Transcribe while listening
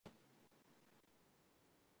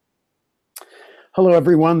Hello,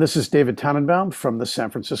 everyone. This is David Tanenbaum from the San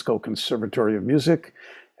Francisco Conservatory of Music,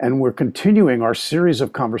 and we're continuing our series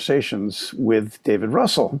of conversations with David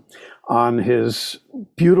Russell on his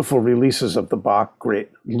beautiful releases of the Bach great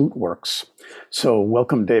lute works. So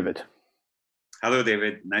welcome, David. Hello,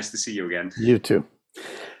 David. Nice to see you again. You too.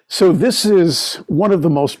 So this is one of the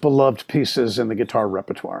most beloved pieces in the guitar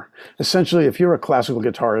repertoire. Essentially, if you're a classical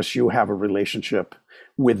guitarist, you have a relationship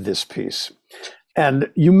with this piece.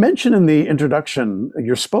 And you mentioned in the introduction,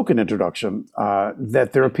 your spoken introduction, that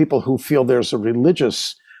there are people who feel there's a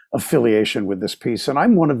religious affiliation with this piece. And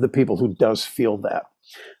I'm one of the people who does feel that.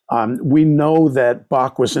 We know that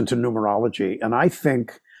Bach was into numerology, and I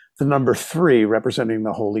think the number 3, representing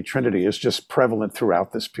the Holy Trinity, is just prevalent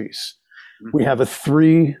throughout this piece. We have a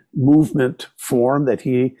 3-movement form that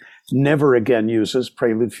he never again uses,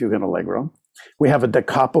 Prelude, Fugue and Allegro. We have a da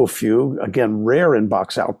capo fugue, again, rare in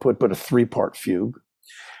Bach's output, but a 3-part fugue.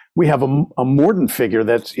 We have a mordant figure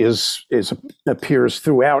that appears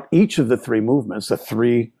throughout each of the 3 movements, a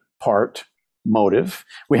 3-part motive.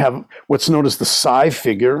 We have what's known as the psi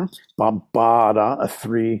figure, bambada, a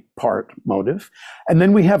 3-part motive. And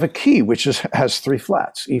then we have a key, which has 3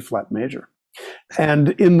 flats, E flat major. And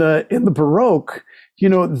in the Baroque, you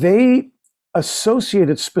know, they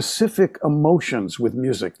associated specific emotions with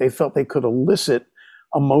music. They felt they could elicit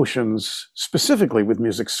emotions specifically with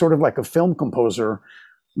music, sort of like a film composer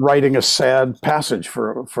writing a sad passage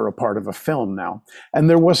for a part of a film now. And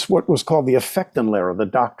there was what was called the Affektenlehre, the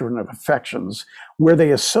doctrine of affections, where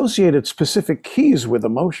they associated specific keys with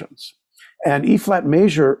emotions. And E flat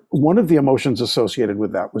major, one of the emotions associated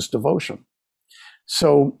with that was devotion.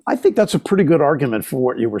 So I think that's a pretty good argument for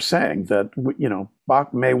what you were saying, that, you know,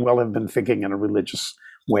 Bach may well have been thinking in a religious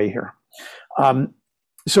way here.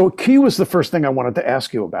 So key was the first thing I wanted to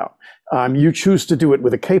ask you about. You choose to do it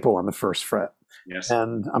with a capo on the 1st fret. Yes.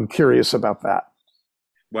 And I'm curious about that.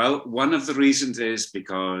 Well, one of the reasons is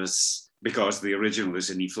because the original is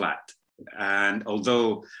in E flat. And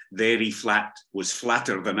although their E flat was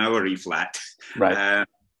flatter than our E flat, right.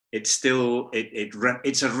 It's still,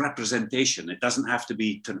 it's a representation. It doesn't have to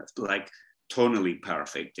be like tonally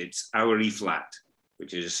perfect. It's our E flat,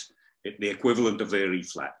 which is the equivalent of their E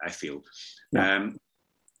flat, I feel. Yeah.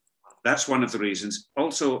 That's one of the reasons.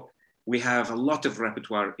 Also, we have a lot of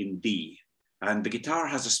repertoire in D, and the guitar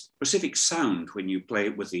has a specific sound when you play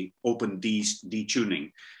it with the open D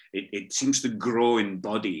tuning. It seems to grow in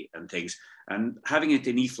body and things, and having it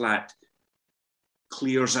in E flat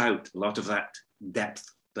clears out a lot of that depth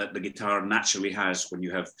that the guitar naturally has when you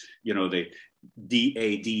have, you know, the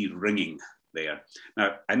D-A-D ringing there.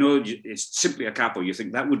 Now, I know it's simply a capo, you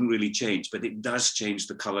think that wouldn't really change, but it does change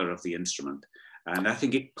the color of the instrument. And I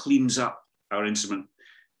think it cleans up our instrument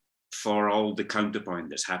for all the counterpoint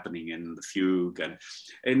that's happening in the fugue.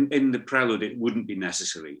 And in the prelude, it wouldn't be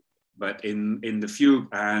necessary. But in the fugue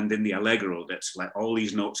and in the allegro, that's like all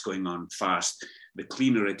these notes going on fast, the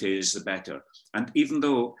cleaner it is, the better. And even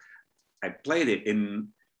though I played it in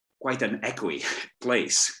quite an echoey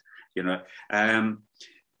place, you know,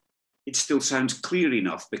 it still sounds clear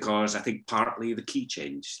enough because I think partly the key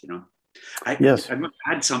changed, you know. Yes. I'm going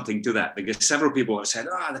to add something to that because several people have said,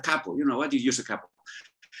 the capo, you know, why do you use a capo?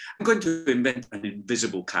 I'm going to invent an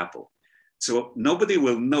invisible capo. So nobody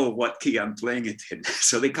will know what key I'm playing it in.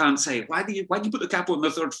 So they can't say, why do you put the capo on the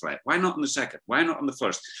 3rd fret? Why not on the 2nd? Why not on the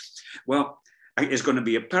 1st? Well, it's going to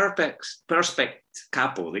be a perfect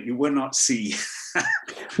capo that you will not see.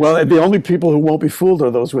 Well, the only people who won't be fooled are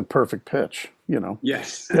those with perfect pitch, you know.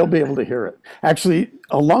 Yes. They'll be able to hear it. Actually,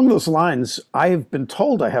 along those lines, I've been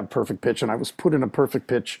told I have perfect pitch, and I was put in a perfect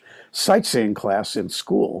pitch sightseeing class in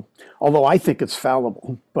school, although I think it's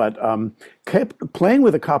fallible. But playing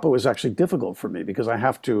with a capo is actually difficult for me because I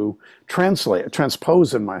have to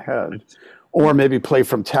transpose in my head, or maybe play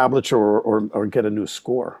from tablets or get a new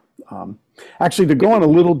score. Actually, to go on a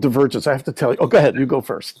little divergence, I have to tell you. Oh, go ahead. You go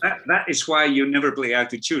first. That is why you never play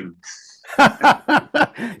out of tune.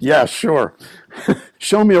 Yeah, sure.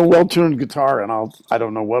 Show me a well-tuned guitar, and I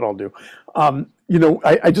don't know what I'll do. You know,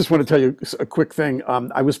 I just want to tell you a quick thing.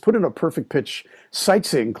 I was put in a perfect pitch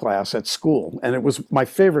sightseeing class at school, and it was my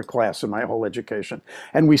favorite class in my whole education.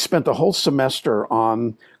 And we spent the whole semester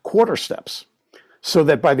on quarter steps, so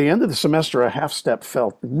that by the end of the semester, a half step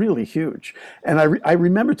felt really huge. And I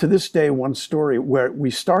remember to this day one story where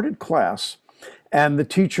we started class, and the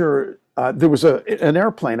teacher, there was an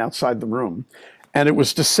airplane outside the room, and it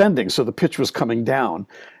was descending, so the pitch was coming down.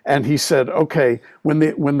 And he said, okay, when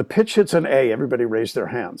the pitch hits an A, everybody raise their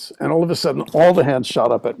hands. And all of a sudden, all the hands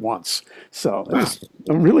shot up at once. So it was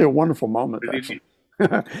really a wonderful moment, actually.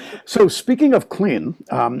 So speaking of clean,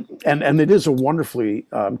 and it is a wonderfully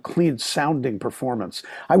clean sounding performance.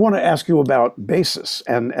 I want to ask you about basses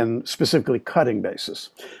and specifically cutting basses.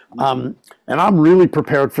 And I'm really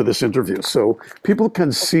prepared for this interview, so people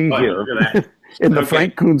can see Oh, here look at that. in the Okay.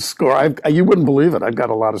 Frank Kuhn score. You wouldn't believe it. I've got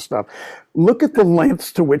a lot of stuff. Look at the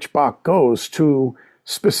lengths to which Bach goes to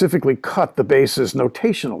specifically cut the basses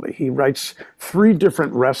notationally. He writes 3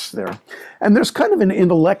 different rests there. And there's kind of an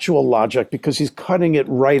intellectual logic because he's cutting it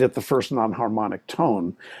right at the first non-harmonic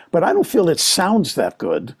tone. But I don't feel it sounds that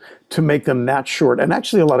good to make them that short. And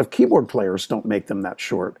actually, a lot of keyboard players don't make them that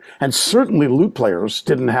short. And certainly lute players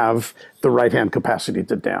didn't have the right hand capacity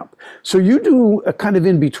to damp. So you do a kind of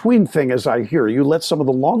in-between thing, as I hear. You let some of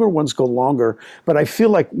the longer ones go longer, but I feel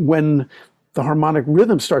like when the harmonic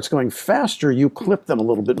rhythm starts going faster, you clip them a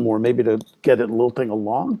little bit more, maybe to get it lilting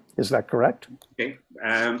along. Is that correct? Okay.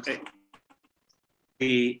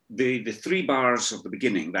 The 3 bars of the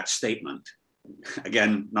beginning, that statement,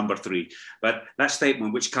 again, number 3, but that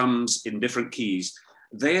statement, which comes in different keys,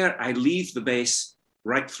 there I leave the bass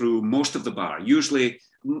right through most of the bar, usually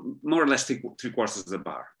more or less 3/4 of the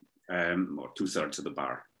bar, or 2/3 of the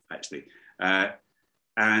bar, actually.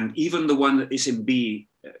 And even the one that is in B,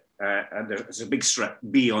 there's a big stretch,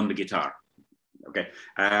 B on the guitar. Okay,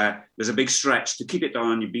 there's a big stretch to keep it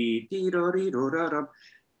on. You B,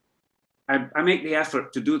 I make the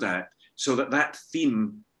effort to do that so that that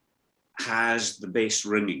theme has the bass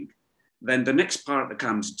ringing. Then the next part that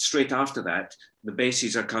comes straight after that, the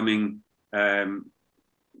basses are coming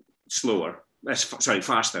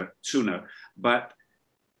faster, sooner. But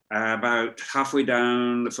about halfway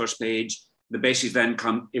down the first page, the basses then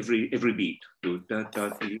come every beat.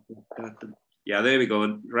 Yeah, there we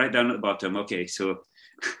go, right down at the bottom. Okay, so,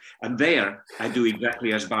 and there I do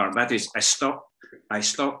exactly as bar. That is, I stop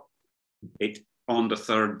it on the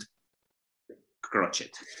 3rd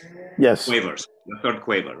crotchet. Yes. Quavers, the 3rd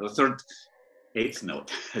quaver, the 3rd 8th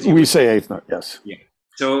note. We say 8th note, yes. Yeah.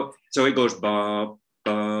 So it goes ba,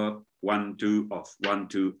 ba, 1, 2, off, 1,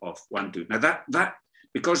 2, off, 1, 2. Now that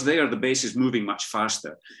because there the bass is moving much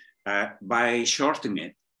faster, by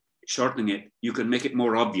shortening it, you can make it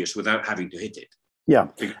more obvious without having to hit it. Yeah.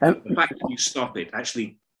 And the fact that you stop it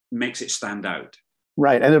actually makes it stand out.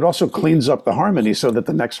 Right. And it also cleans up the harmony so that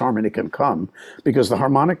the next harmony can come, because the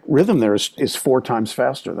harmonic rhythm there is 4 times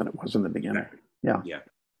faster than it was in the beginning. Yeah. Yeah.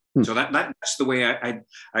 So that's the way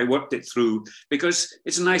I worked it through, because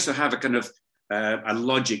it's nice to have a kind of a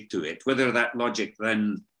logic to it. Whether that logic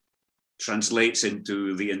then translates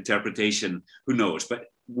into the interpretation, who knows? But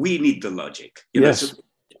we need the logic. You know, so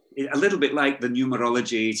a little bit like the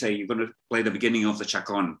numerology, say you're going to play the beginning of the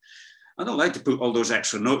chaconne. I don't like to put all those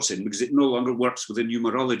extra notes in because it no longer works with the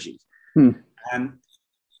numerology. And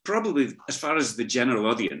probably as far as the general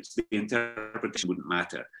audience, the interpretation wouldn't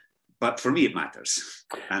matter. But for me, it matters.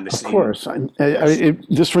 And of course.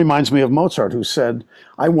 This reminds me of Mozart, who said,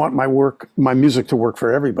 I want my music to work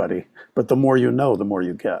for everybody, but the more you know, the more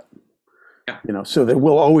you get. Yeah. You know, so there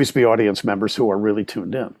will always be audience members who are really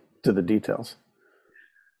tuned in to the details.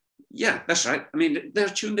 Yeah, that's right. I mean, they're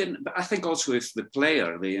tuned in, but I think also if the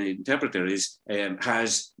player, the interpreter,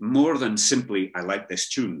 has more than simply "I like this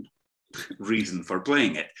tune" reason for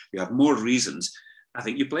playing it. You have more reasons. I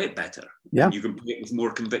think you play it better. Yeah, you can play it with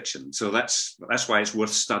more conviction. So that's why it's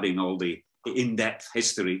worth studying all the in-depth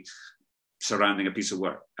history surrounding a piece of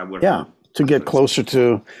work. Yeah, to get closer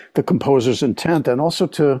to the composer's intent and also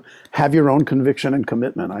to have your own conviction and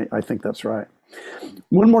commitment. I think that's right.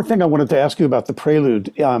 One more thing I wanted to ask you about the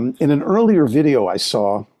Prelude. In an earlier video I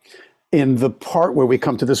saw, in the part where we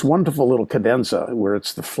come to this wonderful little cadenza, where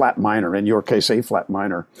it's the flat minor, in your case, A flat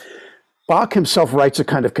minor, Bach himself writes a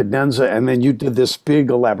kind of cadenza, and then you did this big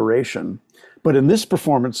elaboration. But in this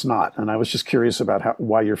performance, not. And I was just curious about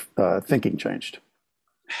why your thinking changed.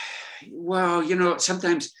 Well, you know,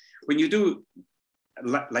 sometimes when you do,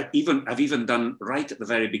 I've even done right at the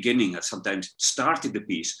very beginning, I've sometimes started the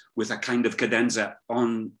piece with a kind of cadenza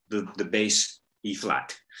on the bass E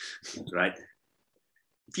flat, right?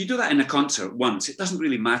 If you do that in a concert once, it doesn't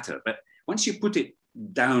really matter. But once you put it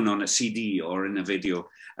down on a CD or in a video,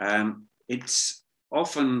 it's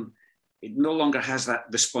often, it no longer has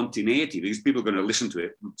the spontaneity, because people are going to listen to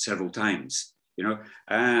it several times, you know?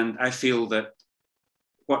 And I feel that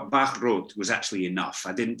what Bach wrote was actually enough.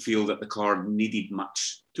 I didn't feel that the chord needed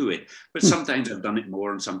much to it, but sometimes I've done it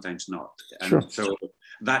more and sometimes not. And so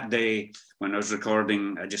that day when I was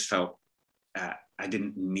recording, I just felt I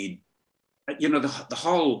didn't need, you know, the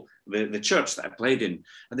hall, the church that I played in,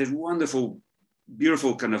 and there's wonderful,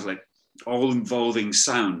 beautiful kind of like all-involving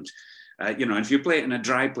sound. You know, if you play it in a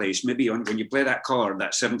dry place, maybe when you play that chord,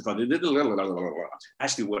 that seventh chord,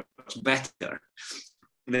 actually works better.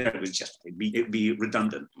 There it was just, it'd be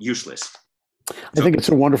redundant, useless. I think it's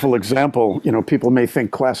a wonderful example. You know, people may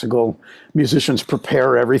think classical musicians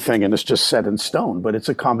prepare everything and it's just set in stone, but it's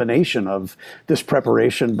a combination of this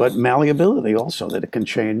preparation, but malleability also, that it can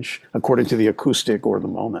change according to the acoustic or the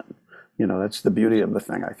moment. You know, that's the beauty of the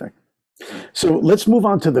thing, I think. So let's move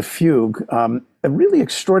on to the fugue, a really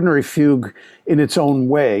extraordinary fugue in its own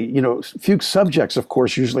way. You know, fugue subjects, of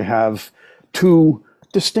course, usually have two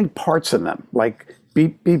distinct parts in them, like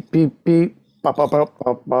beep, beep, beep, beep, bop, bop, bop,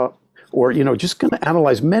 bop, bop. Or, you know, just going to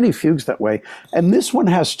analyze many fugues that way. And this one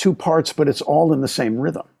has two parts, but it's all in the same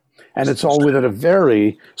rhythm. And it's all within a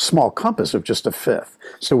very small compass of just a fifth.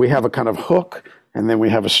 So we have a kind of hook, and then we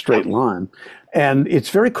have a straight line. And it's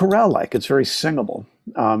very chorale-like. It's very singable.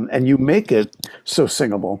 And you make it so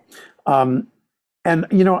singable. And,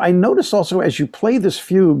 you know, I notice also as you play this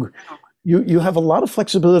fugue, you have a lot of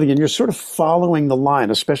flexibility, and you're sort of following the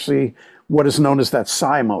line, especially what is known as that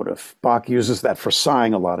sigh motive. Bach uses that for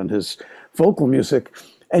sighing a lot in his vocal music.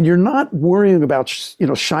 And you're not worrying about, you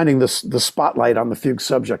know, shining the spotlight on the fugue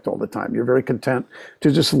subject all the time. You're very content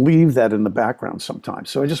to just leave that in the background sometimes.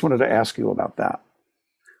 So I just wanted to ask you about that.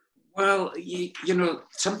 Well, you know,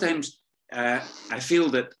 sometimes I feel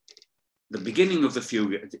that the beginning of the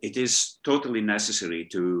fugue, it is totally necessary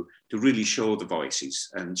to really show the voices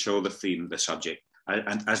and show the theme, the subject,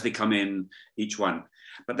 and as they come in, each one.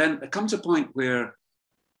 But then there comes a point where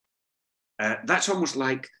that's almost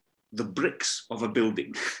like the bricks of a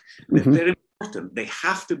building. Mm-hmm. They're important. They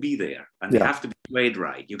have to be there, and they have to be played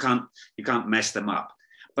right. You can't mess them up.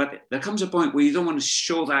 But there comes a point where you don't want to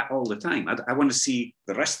show that all the time. I want to see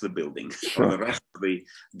the rest of the building, sure, or the rest of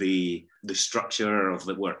the structure of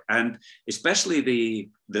the work, and especially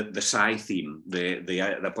the sigh theme, the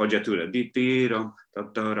appoggiatura.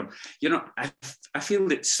 You know, I feel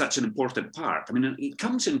it's such an important part. I mean, it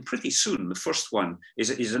comes in pretty soon. The first one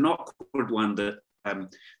is an awkward one that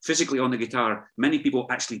physically on the guitar, many people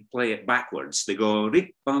actually play it backwards. They go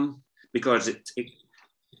rip-bum, because it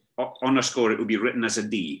on a score, it would be written as a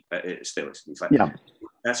D, but still, it's like,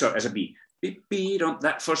 sorry, as a B.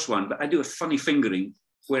 That first one, but I do a funny fingering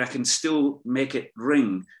where I can still make it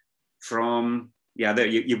ring from, there,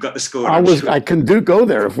 you've got the score. I can go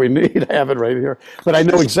there if we need. I have it right here. But I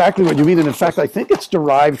know exactly what you mean. And in fact, I think it's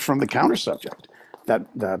derived from the counter subject. I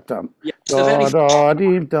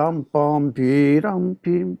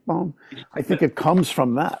think it comes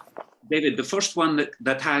from that. David, the first one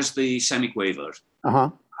that has the semiquaver.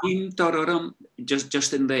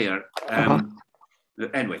 Just in there.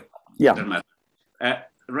 Anyway,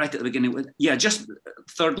 right at the beginning. Just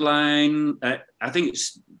third line. I think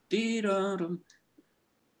it's.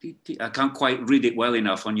 I can't quite read it well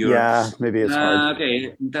enough on your. Yeah, maybe it's hard.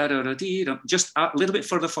 Okay, just a little bit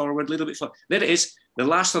further forward, a little bit further. There it is. The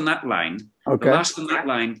last on that line. Okay. The last on that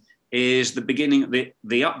line is the beginning, the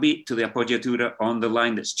upbeat to the appoggiatura on the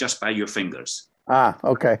line that's just by your fingers.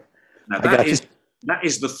 Okay. Now that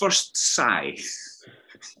is the first sigh.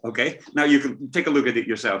 Okay. Now you can take a look at it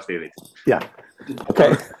yourself, David. Yeah.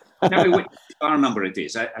 Okay. Tell me which bar number it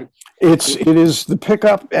is. It is the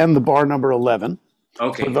pickup and the bar number 11.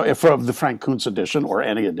 Okay. For the Frank Kuntz edition, or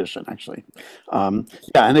any edition, actually. And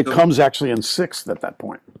it comes actually in sixth at that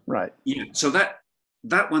point. Right. Yeah. So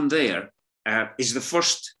that one there is the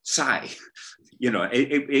first sigh. You know,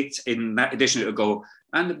 it's in that edition, it'll go,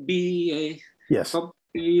 and the B, A. Yes.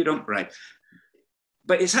 Right.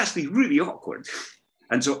 But it's actually really awkward.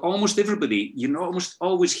 And so almost everybody, you know, almost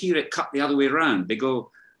always hear it cut the other way around. They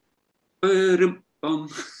go,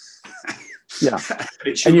 yeah.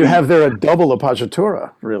 And you have there a double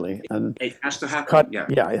appoggiatura, really. And it has to happen.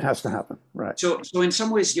 It has to happen. Right. So in some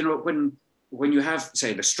ways, you know, when you have,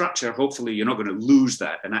 say, the structure, hopefully you're not going to lose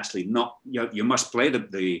that, and actually not, you must play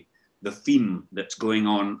the theme that's going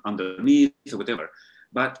on underneath or whatever.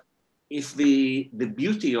 But if the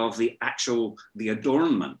beauty of the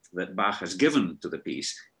adornment that Bach has given to the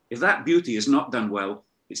piece, if that beauty is not done well,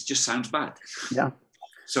 it just sounds bad. Yeah.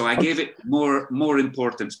 So I gave it more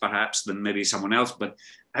importance perhaps than maybe someone else, but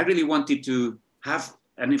I really wanted to have,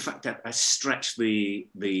 and in fact I stretched the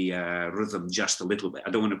rhythm just a little bit. I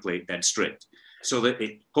don't want to play it dead straight, so that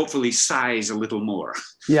it hopefully sighs a little more.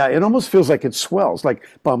 Yeah, it almost feels like it swells, like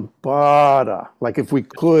bum bada. Like if we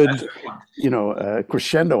could, you know,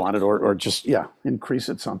 crescendo on it, or just increase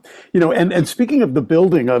it some. You know, and speaking of the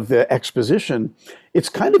building of the exposition, it's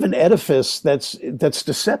kind of an edifice that's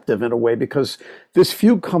deceptive in a way, because this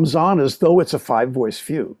fugue comes on as though it's a 5-voice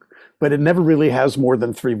fugue, but it never really has more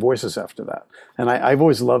than 3 voices after that. And I've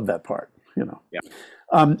always loved that part. You know. Yeah.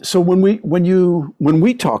 So when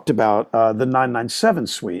we talked about the 997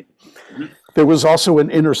 suite, Mhm. there was also an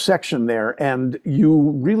intersection there, and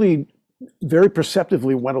you really very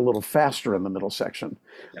perceptively went a little faster in the middle section.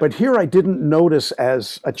 Yeah. But here I didn't notice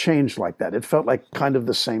as a change like that. It felt like kind of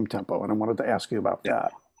the same tempo, and I wanted to ask you about Yeah.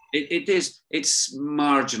 that. It is. It's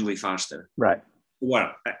marginally faster. Right.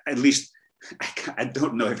 Well, at least I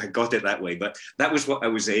don't know if I got it that way, but that was what I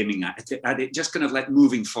was aiming at. It just kind of like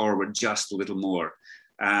moving forward just a little more,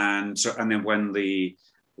 and so and then when the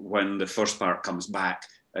first part comes back,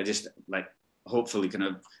 I just like hopefully kind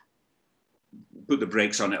of put the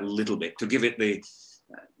brakes on it a little bit to give it the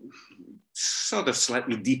sort of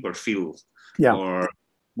slightly deeper feel, Yeah. or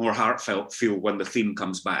more heartfelt feel when the theme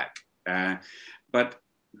comes back. But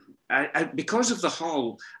because of the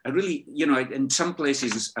hall, I really, in some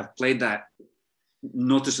places I've played that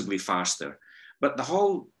noticeably faster, but the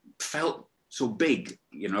hall felt so big,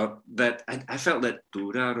 that I felt that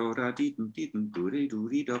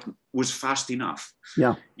was fast enough.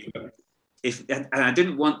 Yeah. And I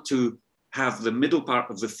didn't want to have the middle part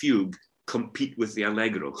of the fugue compete with the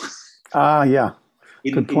allegro. Yeah.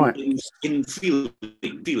 Good point. In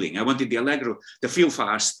feeling. I wanted the allegro to feel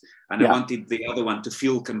fast, and I wanted the other one to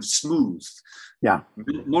feel kind of smooth. Yeah.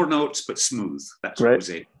 More notes, but smooth. That's Great. what was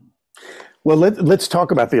it. Well, let's talk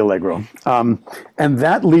about the allegro. And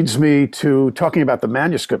that leads me to talking about the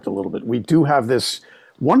manuscript a little bit. We do have this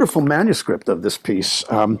wonderful manuscript of this piece.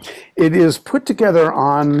 It is put together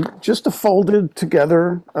on just a folded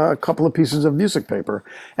together couple of pieces of music paper.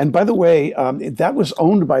 And by the way, that was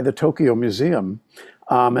owned by the Tokyo Museum.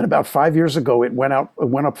 And about 5 years ago, it went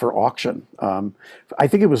up for auction. I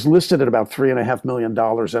think it was listed at about $3.5 million,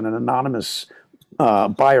 and an anonymous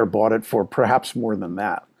buyer bought it for perhaps more than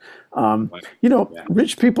that.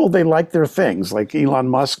 Rich people, they like their things, like Elon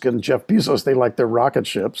Musk and Jeff Bezos, they like their rocket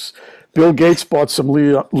ships. Bill Gates bought some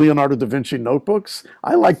Leonardo da Vinci notebooks.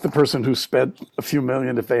 I like the person who spent a few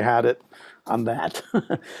million, if they had it, on that.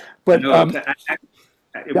 But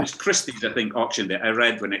it was Christie's, I think, auctioned it. I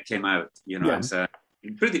read when it came out. It's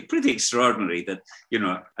pretty extraordinary that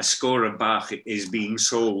a score of Bach is being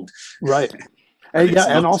sold. Right.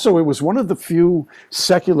 And also it was one of the few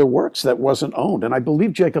secular works that wasn't owned. And I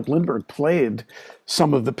believe Jacob Lindbergh played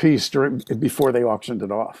some of the piece before they auctioned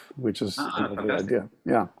it off, which is the idea.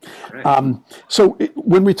 Yeah. So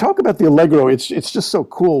when we talk about the allegro, it's just so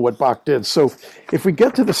cool what Bach did. So if we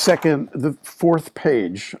get to the fourth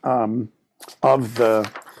page of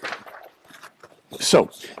the. So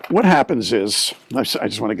what happens is, I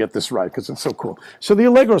just want to get this right because it's so cool. So the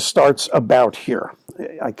allegro starts about here.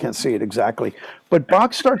 I can't see it exactly, but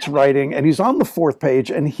Bach starts writing, and he's on the fourth page,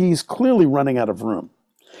 and he's clearly running out of room.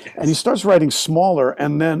 And he starts writing smaller,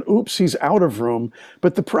 and then, oops, he's out of room.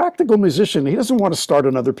 But the practical musician, he doesn't want to start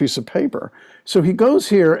another piece of paper. So he goes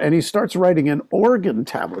here, and he starts writing an organ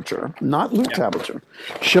tablature, not lute tablature,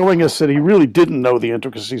 showing us that he really didn't know the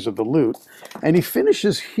intricacies of the lute. And he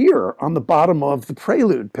finishes here on the bottom of the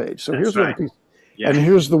Prelude page. So here's what and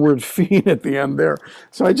here's the word fiend at the end there.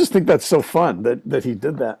 So I just think that's so fun that he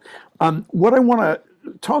did that. What I want to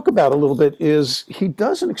talk about a little bit is he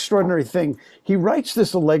does an extraordinary thing. He writes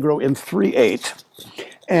this allegro in 3/8,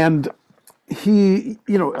 and he,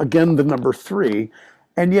 again, the number 3,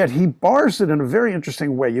 and yet he bars it in a very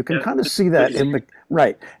interesting way. You can kind of see that in the,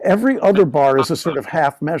 right. Every other bar is a sort of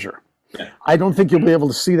half measure. I don't think you'll be able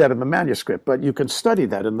to see that in the manuscript, but you can study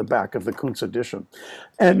that in the back of the Kuntz edition.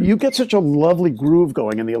 And you get such a lovely groove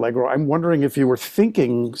going in the allegro. I'm wondering if you were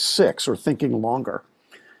thinking 6 or thinking longer,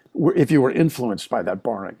 if you were influenced by that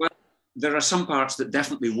barring. Well, there are some parts that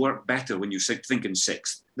definitely work better when you think in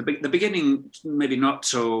 6. The beginning, maybe not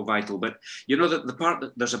so vital, but that the part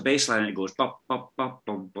that there's a bass line and it goes pop, pop, pop,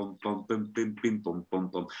 bum, bum, bum, bum, bum, bum, bum, bum,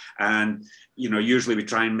 bum. And, usually we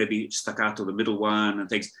try and maybe staccato the middle one and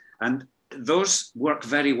things. And those work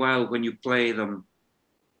very well when you play them,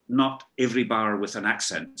 not every bar with an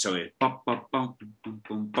accent. So it pop, pop, pop, pop,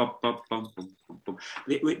 pop, pop, pop, pop, pop.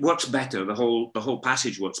 It works better. The whole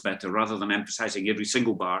passage works better rather than emphasizing every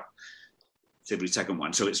single bar. It's every second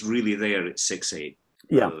one. So it's really there. It's 6/8.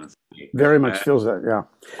 Yeah, very much feels that. Yeah,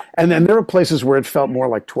 and then there are places where it felt more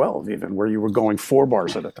like 12, even where you were going 4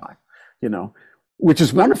 bars at a time. Which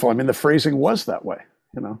is wonderful. I mean, the phrasing was that way.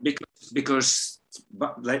 Because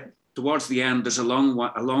like towards the end, there's a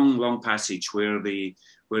long passage where the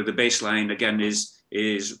bass line again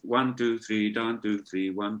is 1 2 3 down 2 3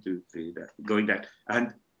 1 2 3 going down,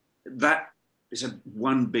 and that is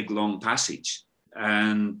one big long passage.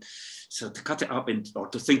 And so to cut it up or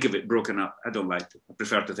to think of it broken up, I don't like it. I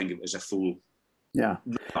prefer to think of it as a full Yeah.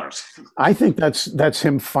 part. I think that's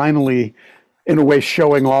him finally in a way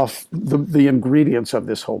showing off the ingredients of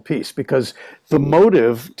this whole piece, because the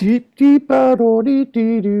motive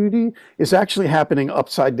is actually happening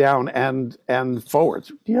upside down and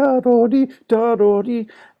forwards,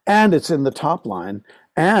 and it's in the top line,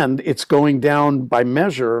 and it's going down by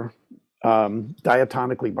measure,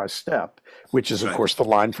 diatonically by step, which is That's of right. course the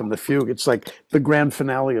line from the fugue. It's like the grand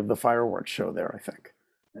finale of the fireworks show there, I think.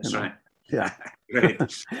 That's You know? right. Yeah. Great.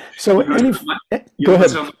 So You know any, so much, go you know ahead.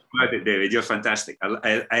 so much about it, David. You're fantastic.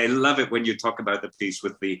 I love it when you talk about the piece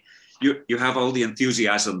with the you have all the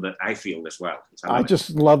enthusiasm that I feel as well. I I love it.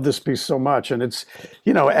 just love this piece so much. And it's,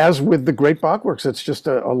 you know, as with the great Bach works, it's just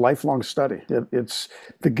a lifelong study. It's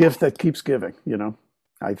the gift that keeps giving, you know,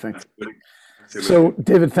 I think. Absolutely. So, Absolutely.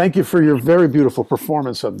 David, thank you for your very beautiful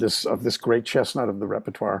performance of this great chestnut of the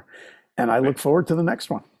repertoire. And I look forward to the next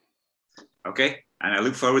one. Okay. And I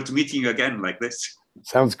look forward to meeting you again like this.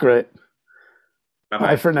 Sounds great. Bye Bye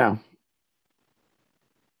bye. for now.